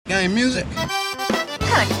Game music. What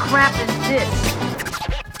kind of crap is this?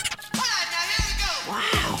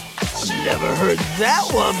 Wow, never heard that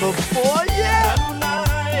one before, yeah?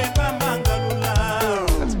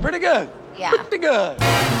 That's pretty good. Yeah. Pretty good.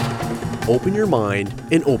 Open your mind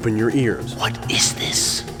and open your ears. What is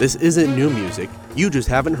this? This isn't new music, you just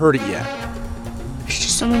haven't heard it yet. There's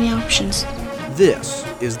just so many options. This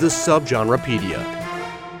is the Subgenrepedia.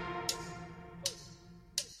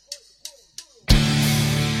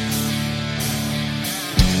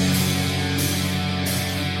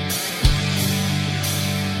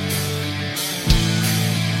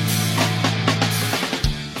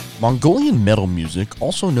 Mongolian metal music,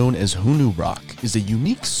 also known as Hunu rock, is a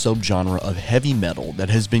unique subgenre of heavy metal that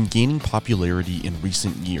has been gaining popularity in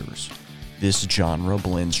recent years. This genre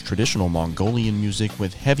blends traditional Mongolian music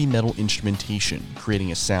with heavy metal instrumentation,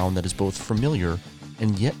 creating a sound that is both familiar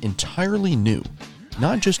and yet entirely new,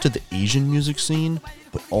 not just to the Asian music scene,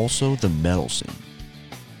 but also the metal scene.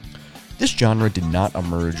 This genre did not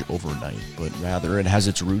emerge overnight, but rather it has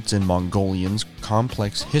its roots in Mongolians'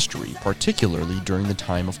 complex history, particularly during the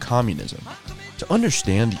time of communism. To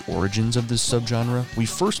understand the origins of this subgenre, we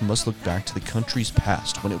first must look back to the country's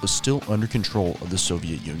past when it was still under control of the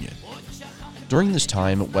Soviet Union. During this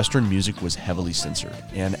time, Western music was heavily censored,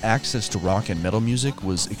 and access to rock and metal music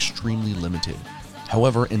was extremely limited.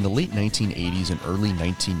 However, in the late 1980s and early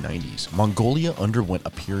 1990s, Mongolia underwent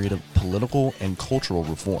a period of political and cultural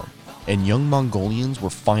reform, and young Mongolians were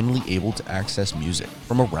finally able to access music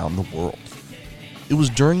from around the world. It was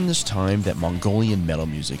during this time that Mongolian metal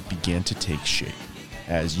music began to take shape,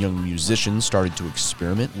 as young musicians started to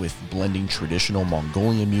experiment with blending traditional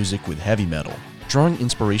Mongolian music with heavy metal, drawing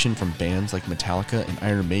inspiration from bands like Metallica and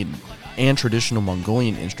Iron Maiden, and traditional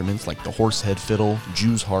Mongolian instruments like the horsehead fiddle,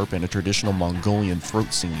 Jew's harp, and a traditional Mongolian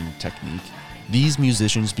throat singing technique. These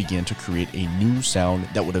musicians began to create a new sound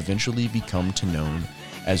that would eventually become known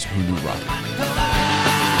as Hunu rock.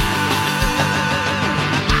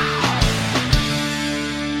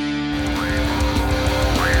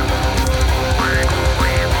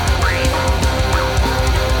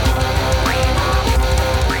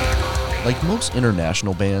 Like most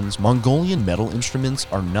international bands, Mongolian metal instruments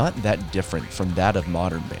are not that different from that of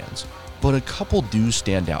modern bands, but a couple do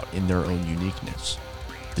stand out in their own uniqueness.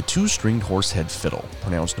 The two-stringed horsehead fiddle,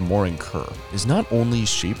 pronounced morinkur, is not only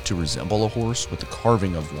shaped to resemble a horse with the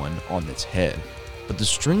carving of one on its head, but the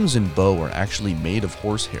strings and bow are actually made of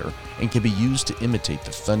horsehair and can be used to imitate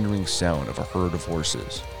the thundering sound of a herd of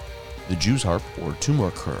horses. The Jew's harp, or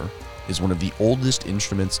tumorkur, is one of the oldest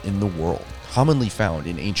instruments in the world, commonly found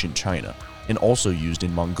in ancient China, and also used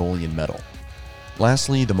in Mongolian metal.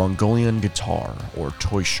 Lastly, the Mongolian guitar, or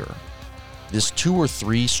toisher. This 2 or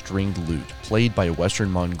 3 stringed lute played by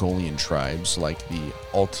Western Mongolian tribes like the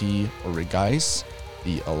Altai Origais,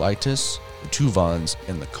 the Alaitis, the Tuvans,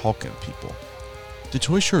 and the Khalkhin people. The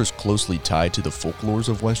toisher is closely tied to the folklores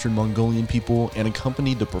of Western Mongolian people and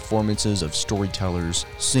accompanied the performances of storytellers,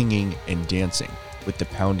 singing, and dancing with the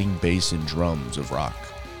pounding bass and drums of rock.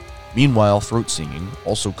 Meanwhile, throat singing,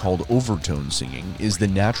 also called overtone singing, is the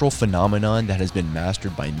natural phenomenon that has been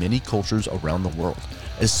mastered by many cultures around the world,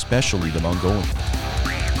 especially the Mongolians.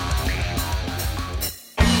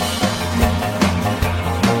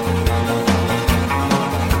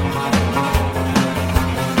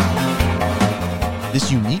 This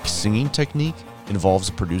unique singing technique involves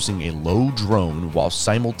producing a low drone while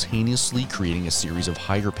simultaneously creating a series of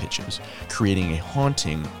higher pitches, creating a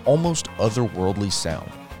haunting, almost otherworldly sound.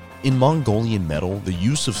 In Mongolian metal, the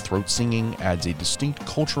use of throat singing adds a distinct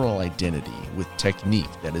cultural identity with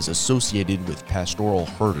technique that is associated with pastoral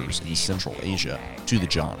herders in Central Asia to the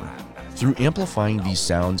genre. Through amplifying these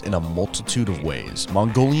sounds in a multitude of ways,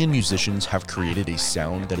 Mongolian musicians have created a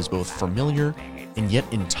sound that is both familiar and yet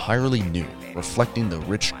entirely new, reflecting the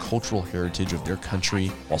rich cultural heritage of their country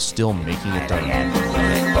while still making it their own.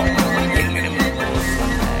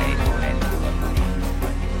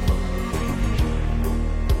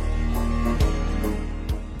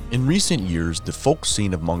 In recent years, the folk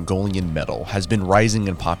scene of Mongolian metal has been rising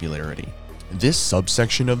in popularity. This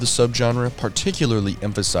subsection of the subgenre particularly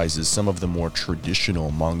emphasizes some of the more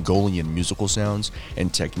traditional Mongolian musical sounds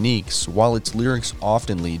and techniques, while its lyrics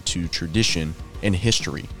often lead to tradition and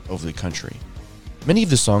history of the country. Many of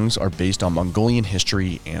the songs are based on Mongolian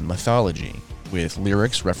history and mythology, with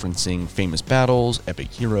lyrics referencing famous battles, epic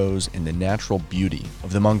heroes, and the natural beauty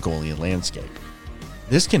of the Mongolian landscape.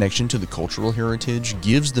 This connection to the cultural heritage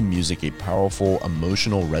gives the music a powerful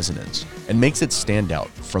emotional resonance and makes it stand out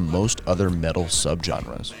from most other metal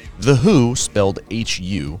subgenres. The Hu, spelled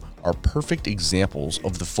H-U, are perfect examples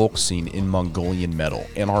of the folk scene in Mongolian metal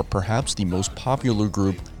and are perhaps the most popular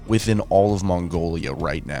group within all of Mongolia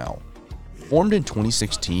right now. Formed in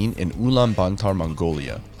 2016 in Ulaanbaatar,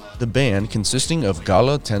 Mongolia, the band, consisting of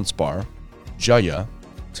Gala Tenspar, Jaya,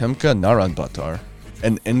 Temka Naranbatar,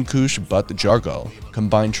 and Enkush Bat Jargal,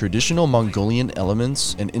 combine traditional Mongolian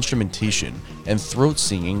elements and instrumentation and throat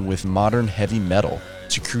singing with modern heavy metal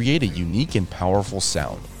to create a unique and powerful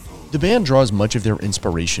sound. The band draws much of their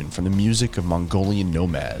inspiration from the music of Mongolian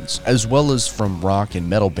nomads, as well as from rock and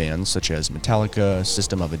metal bands such as Metallica,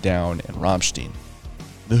 System of a Down, and Rammstein.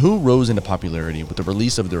 The Who rose into popularity with the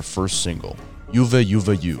release of their first single, Yuva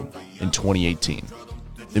Yuva Yu, in 2018.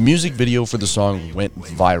 The music video for the song went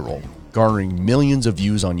viral, garnering millions of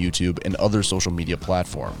views on YouTube and other social media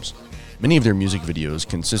platforms. Many of their music videos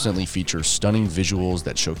consistently feature stunning visuals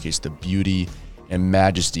that showcase the beauty and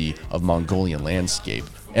majesty of Mongolian landscape,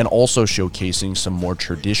 and also showcasing some more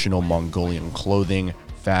traditional Mongolian clothing,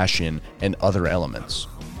 fashion, and other elements.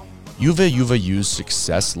 Yuva Yuva Yu's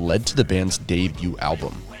success led to the band's debut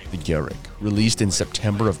album, The Garrick, released in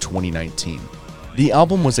September of 2019. The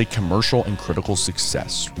album was a commercial and critical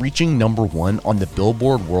success, reaching number 1 on the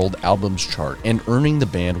Billboard World Albums chart and earning the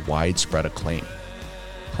band widespread acclaim.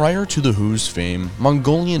 Prior to The Who's fame,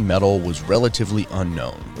 Mongolian metal was relatively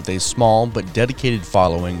unknown, with a small but dedicated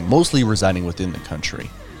following mostly residing within the country.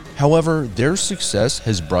 However, their success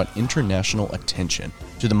has brought international attention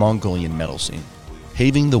to the Mongolian metal scene,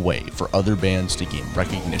 paving the way for other bands to gain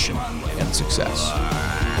recognition and success.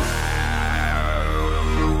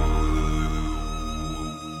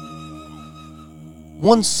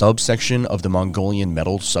 One subsection of the Mongolian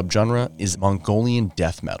metal subgenre is Mongolian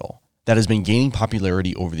death metal that has been gaining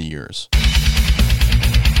popularity over the years.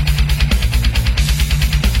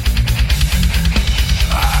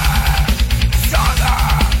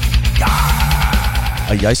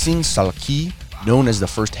 Ayasin Salaki, known as the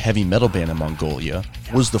first heavy metal band in Mongolia,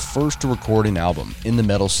 was the first to record an album in the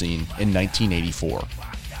metal scene in 1984.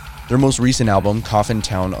 Their most recent album, Coffin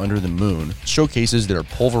Town Under the Moon, showcases their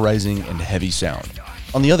pulverizing and heavy sound.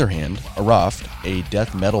 On the other hand, Araft, a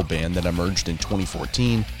death metal band that emerged in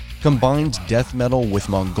 2014, combines death metal with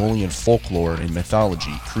Mongolian folklore and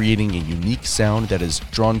mythology, creating a unique sound that has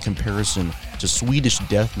drawn comparison to Swedish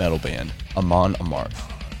death metal band Amon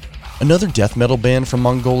Amarth. Another death metal band from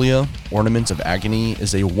Mongolia, Ornaments of Agony,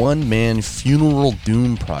 is a one-man funeral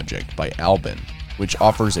doom project by Albin, which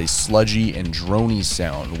offers a sludgy and drony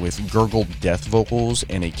sound with gurgled death vocals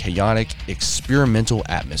and a chaotic, experimental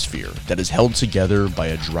atmosphere that is held together by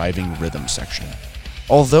a driving rhythm section.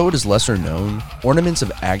 Although it is lesser known, Ornaments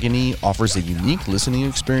of Agony offers a unique listening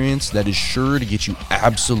experience that is sure to get you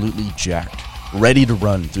absolutely jacked, ready to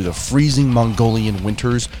run through the freezing Mongolian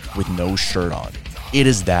winters with no shirt on. It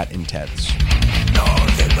is that intense.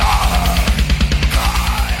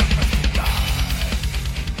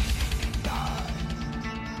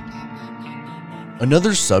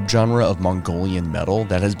 Another subgenre of Mongolian metal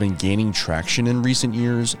that has been gaining traction in recent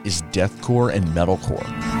years is deathcore and metalcore.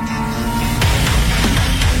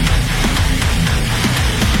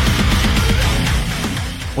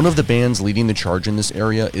 One of the bands leading the charge in this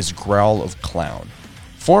area is Growl of Clown.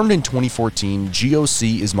 Formed in 2014,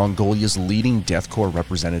 GOC is Mongolia's leading deathcore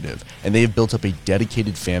representative, and they have built up a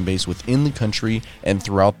dedicated fanbase within the country and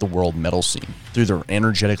throughout the world metal scene through their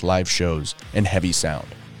energetic live shows and heavy sound.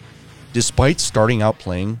 Despite starting out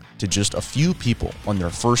playing to just a few people on their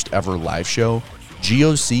first ever live show,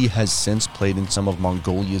 GOC has since played in some of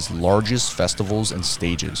Mongolia's largest festivals and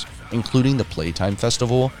stages, including the Playtime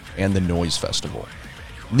Festival and the Noise Festival.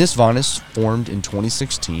 Nisvanis, formed in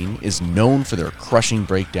 2016, is known for their crushing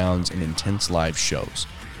breakdowns and intense live shows.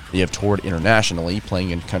 They have toured internationally,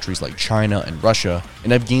 playing in countries like China and Russia,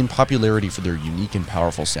 and have gained popularity for their unique and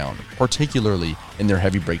powerful sound, particularly in their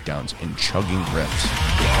heavy breakdowns and chugging riffs.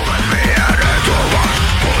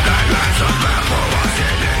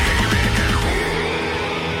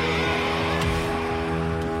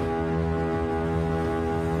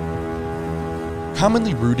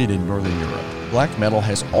 Commonly rooted in Northern Europe, black metal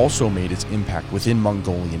has also made its impact within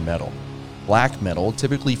Mongolian metal. Black metal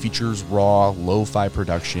typically features raw, lo-fi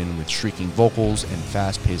production with shrieking vocals and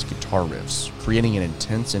fast-paced guitar riffs, creating an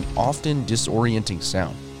intense and often disorienting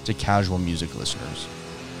sound to casual music listeners.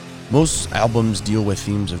 Most albums deal with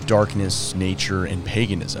themes of darkness, nature, and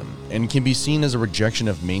paganism, and can be seen as a rejection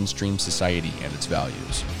of mainstream society and its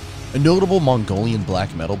values. A notable Mongolian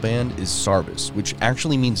black metal band is Sarvis, which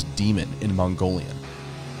actually means demon in Mongolian.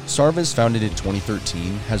 Sarvis, founded in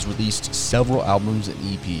 2013, has released several albums and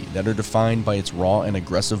EP that are defined by its raw and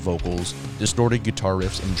aggressive vocals, distorted guitar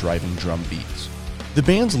riffs, and driving drum beats. The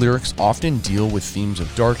band's lyrics often deal with themes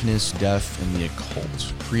of darkness, death, and the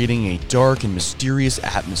occult, creating a dark and mysterious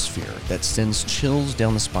atmosphere that sends chills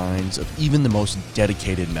down the spines of even the most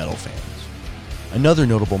dedicated metal fans. Another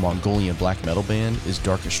notable Mongolian black metal band is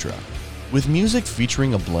Darkestra. With music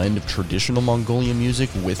featuring a blend of traditional Mongolian music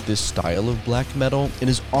with this style of black metal, it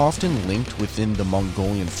is often linked within the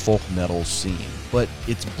Mongolian folk metal scene, but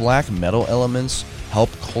its black metal elements help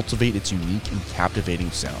cultivate its unique and captivating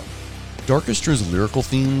sound. Darkestra's lyrical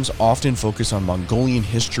themes often focus on Mongolian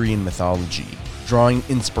history and mythology, drawing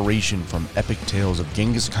inspiration from epic tales of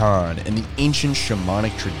Genghis Khan and the ancient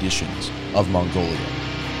shamanic traditions of Mongolia.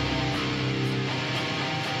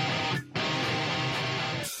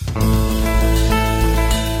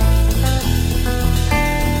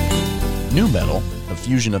 Nu metal, a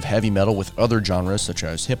fusion of heavy metal with other genres such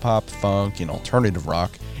as hip-hop, funk, and alternative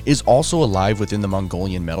rock, is also alive within the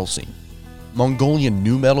Mongolian metal scene. Mongolian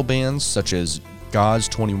nu metal bands such as Gaz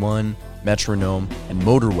 21, Metronome, and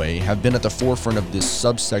Motorway have been at the forefront of this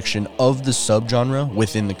subsection of the subgenre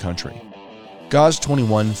within the country. Gaz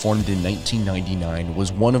 21, formed in 1999,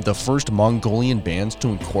 was one of the first Mongolian bands to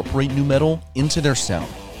incorporate nu metal into their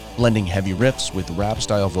sound, blending heavy riffs with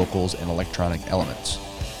rap-style vocals and electronic elements.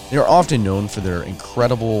 They are often known for their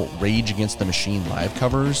incredible Rage Against the Machine live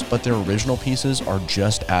covers, but their original pieces are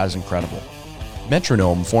just as incredible.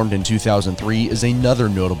 Metronome, formed in 2003, is another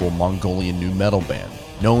notable Mongolian nu metal band,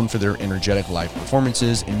 known for their energetic live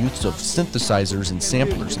performances and use of synthesizers and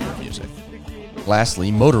samplers in their music.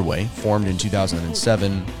 Lastly, Motorway, formed in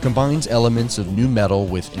 2007, combines elements of nu metal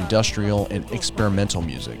with industrial and experimental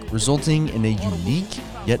music, resulting in a unique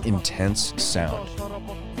yet intense sound.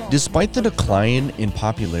 Despite the decline in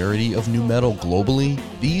popularity of nu metal globally,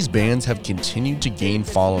 these bands have continued to gain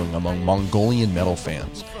following among Mongolian metal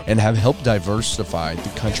fans and have helped diversify the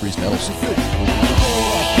country's metal scene.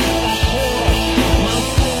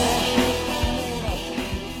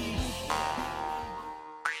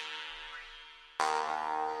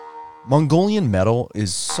 Mongolian metal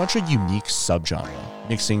is such a unique subgenre,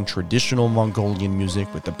 mixing traditional Mongolian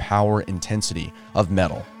music with the power intensity of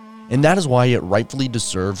metal. And that is why it rightfully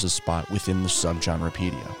deserves a spot within the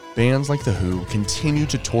subgenrepedia. Bands like The Who continue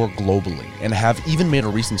to tour globally and have even made a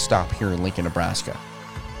recent stop here in Lincoln, Nebraska.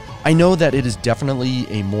 I know that it is definitely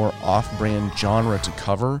a more off-brand genre to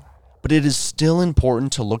cover, but it is still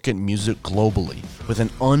important to look at music globally with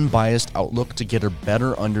an unbiased outlook to get a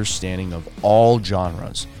better understanding of all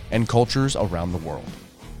genres and cultures around the world.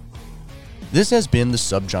 This has been the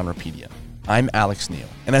Subgenrepedia. I'm Alex Neal,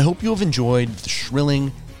 and I hope you have enjoyed the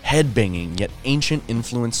shrilling, head-banging yet ancient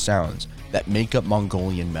influenced sounds that make up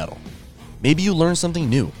Mongolian metal. Maybe you learned something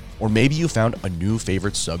new, or maybe you found a new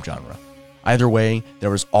favorite subgenre. Either way,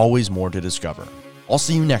 there is always more to discover. I'll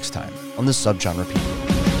see you next time on the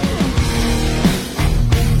Subgenrepedia.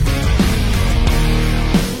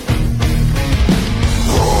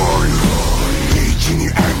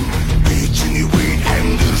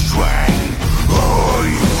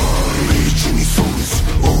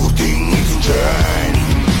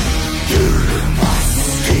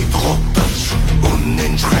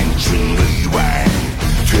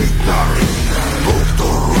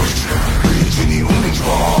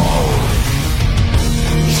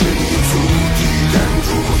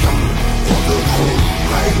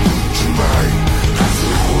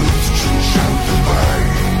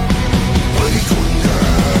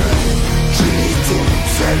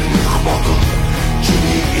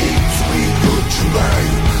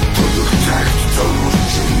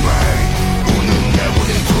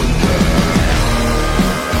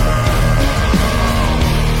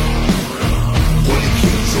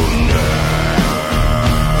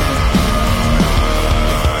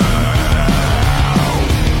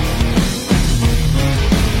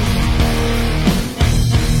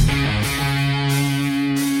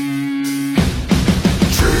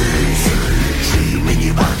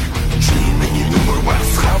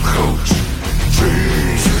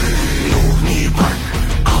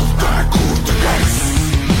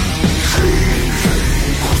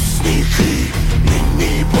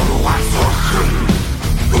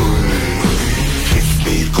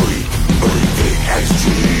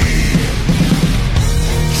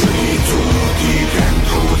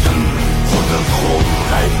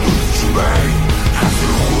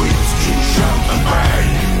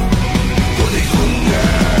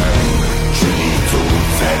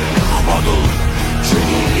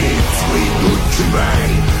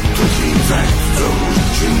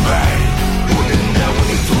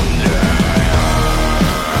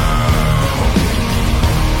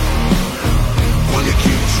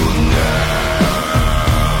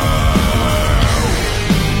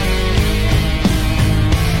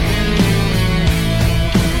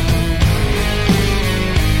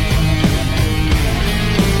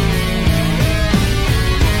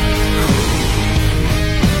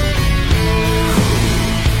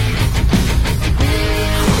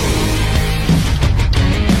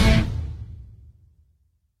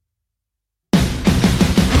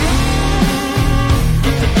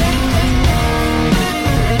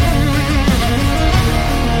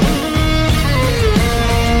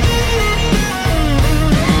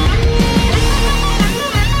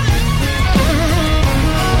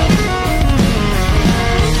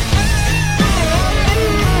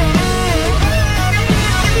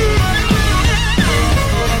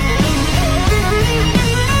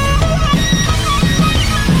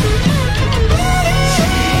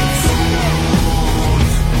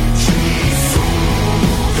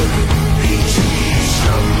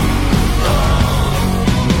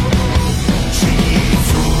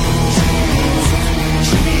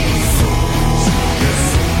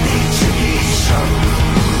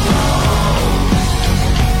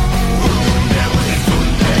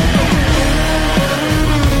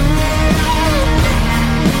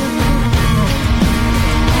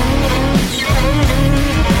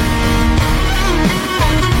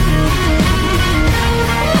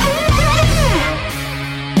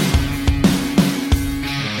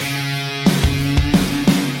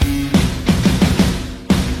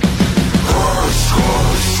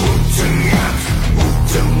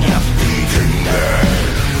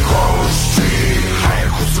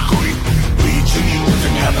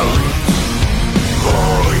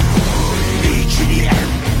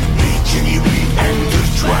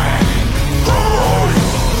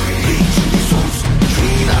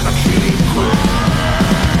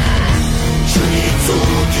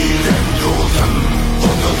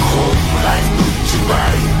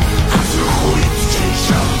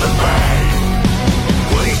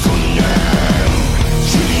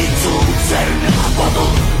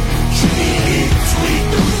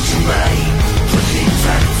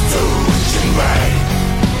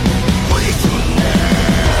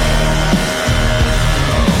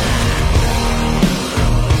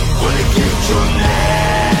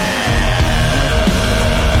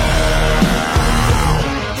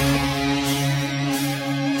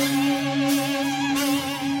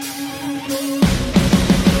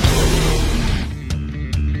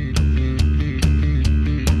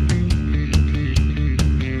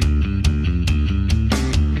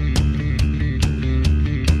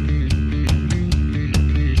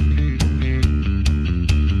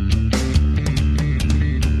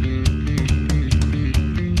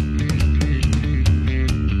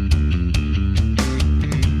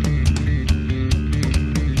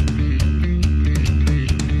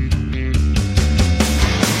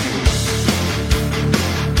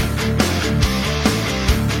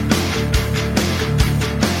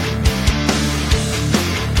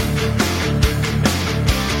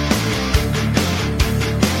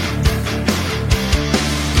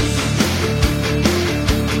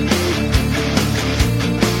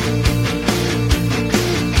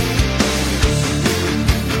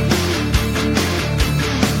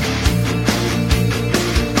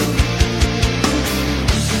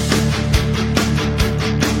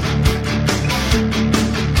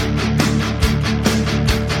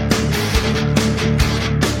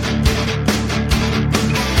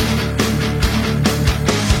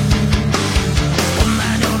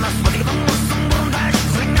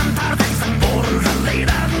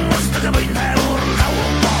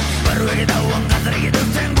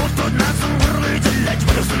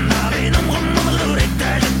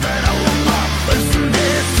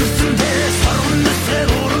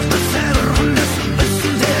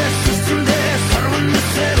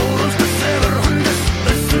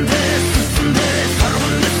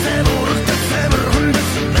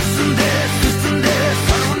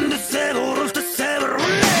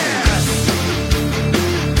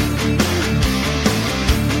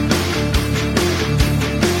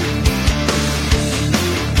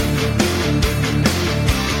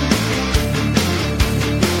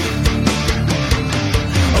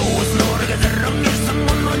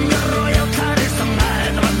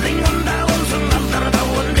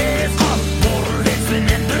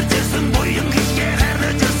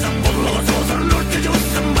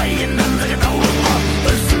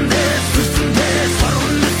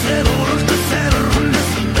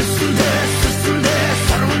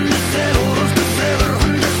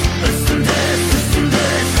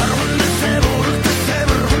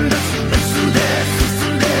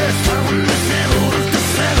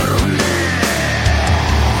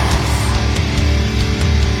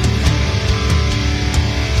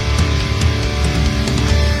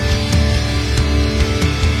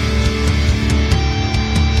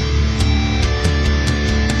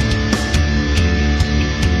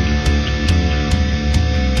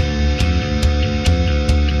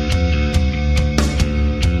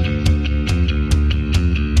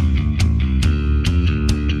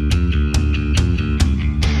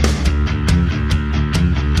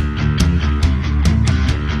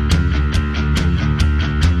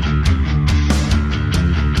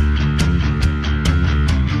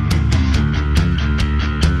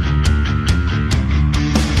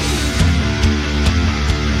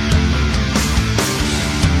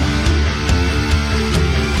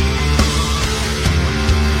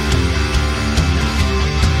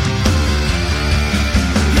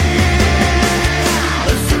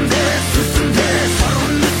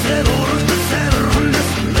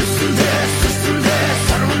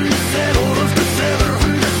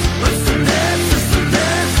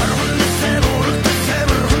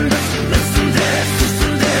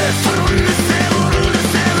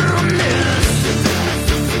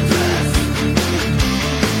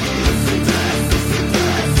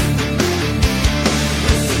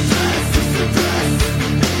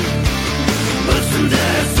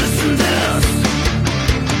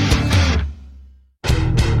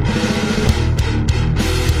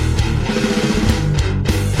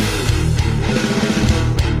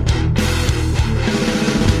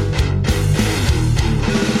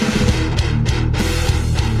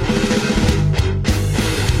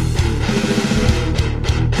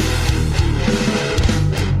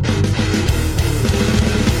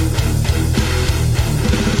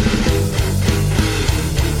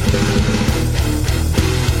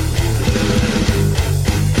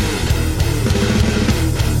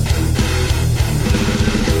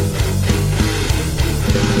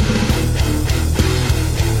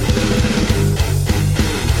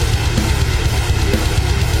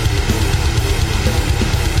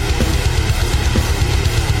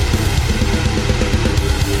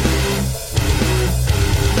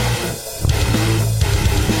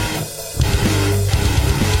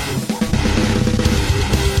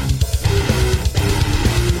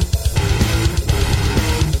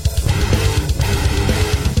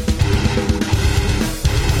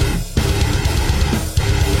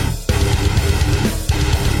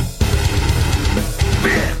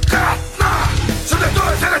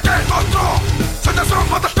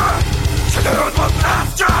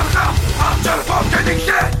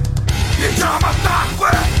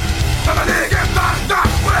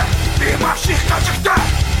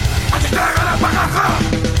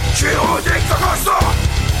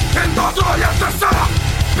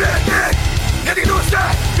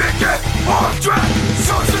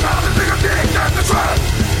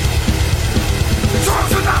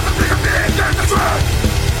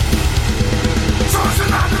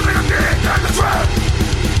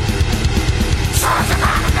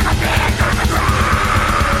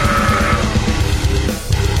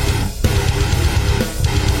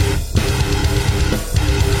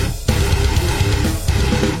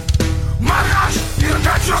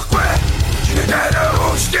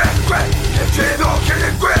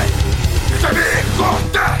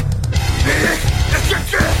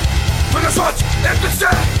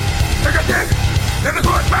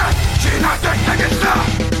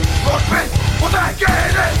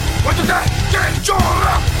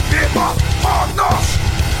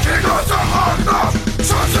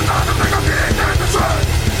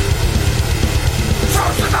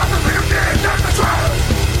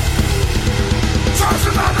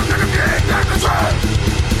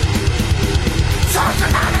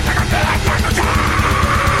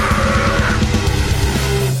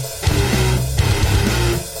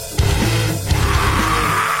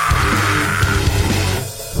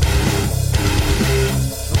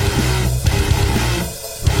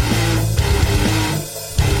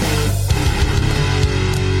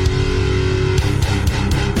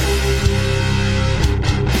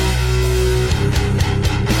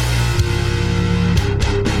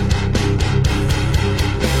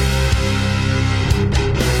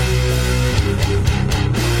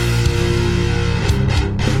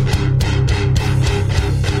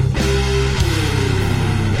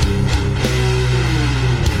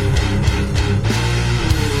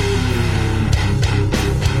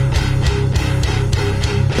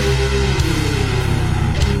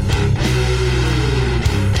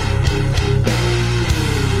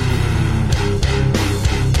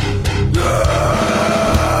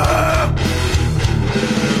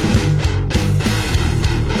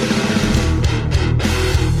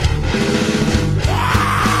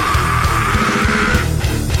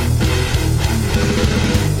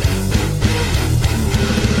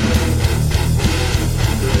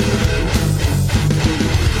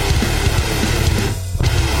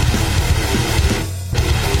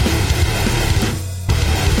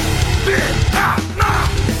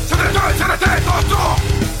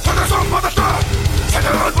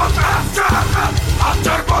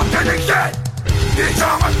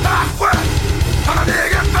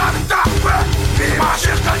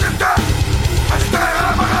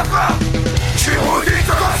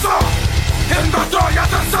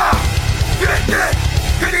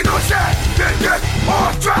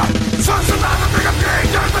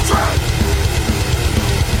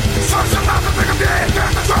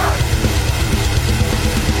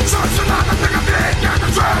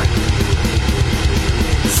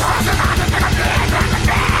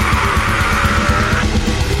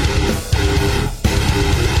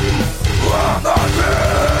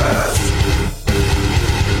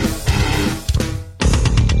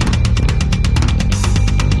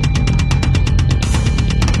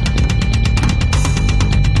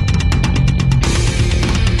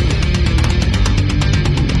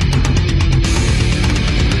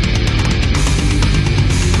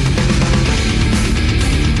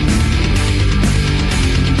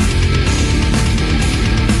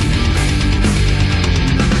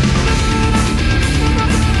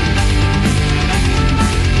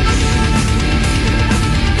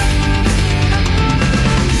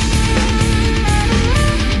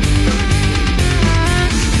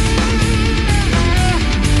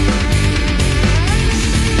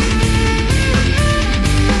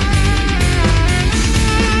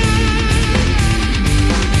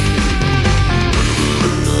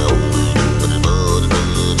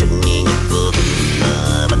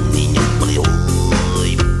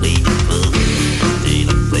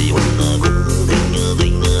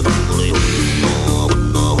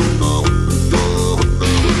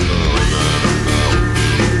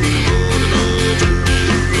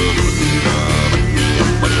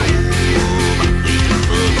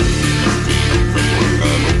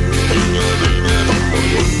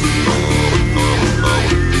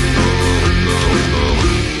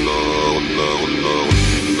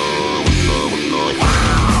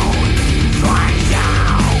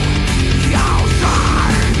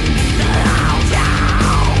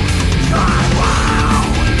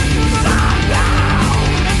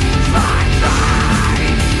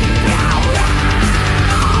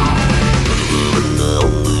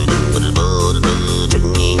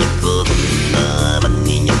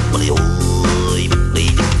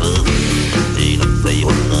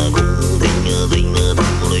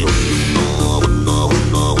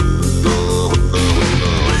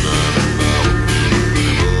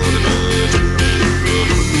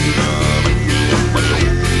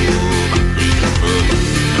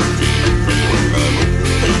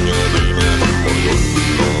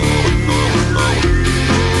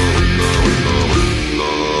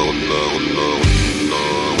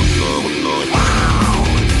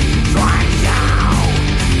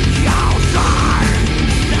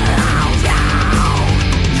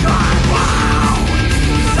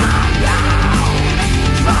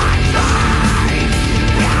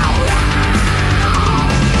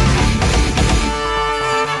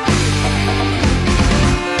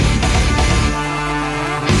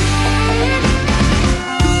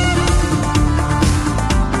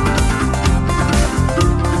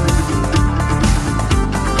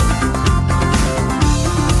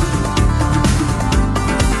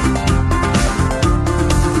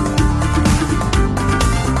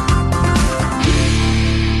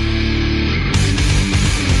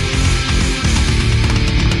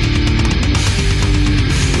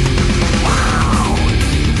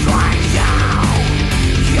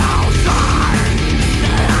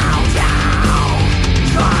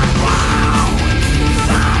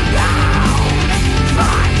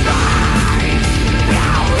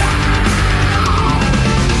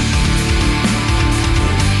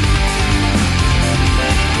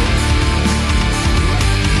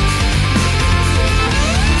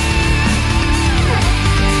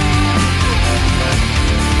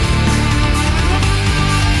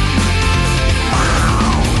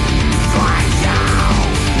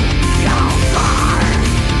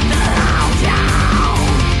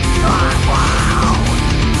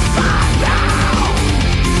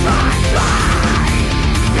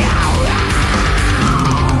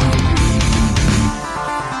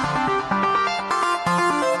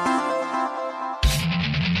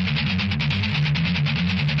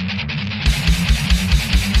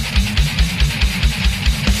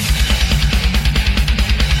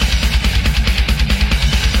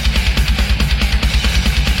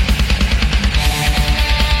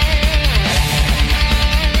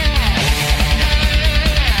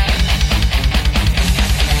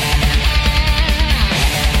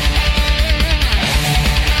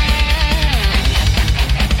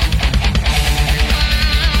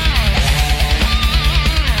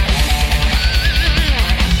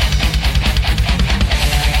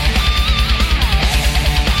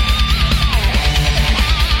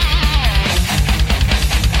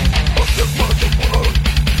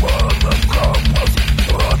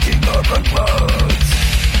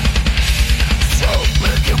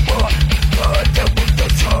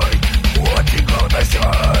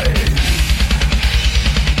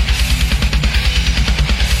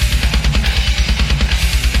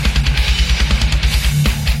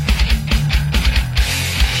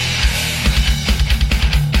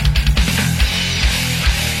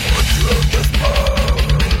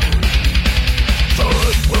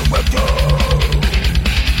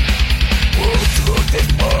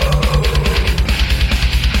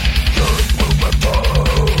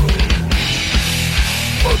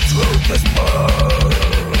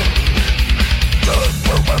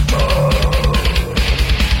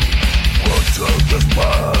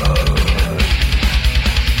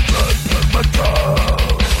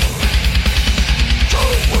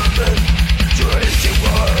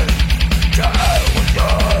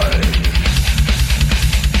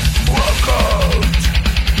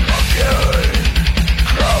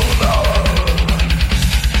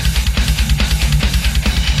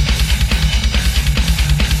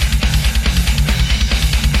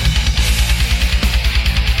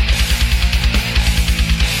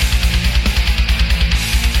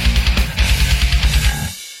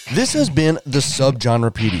 This has been the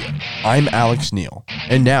Subgenrepedia. I'm Alex Neal.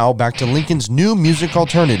 And now back to Lincoln's new music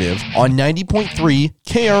alternative on 90.3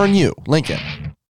 KRNU, Lincoln.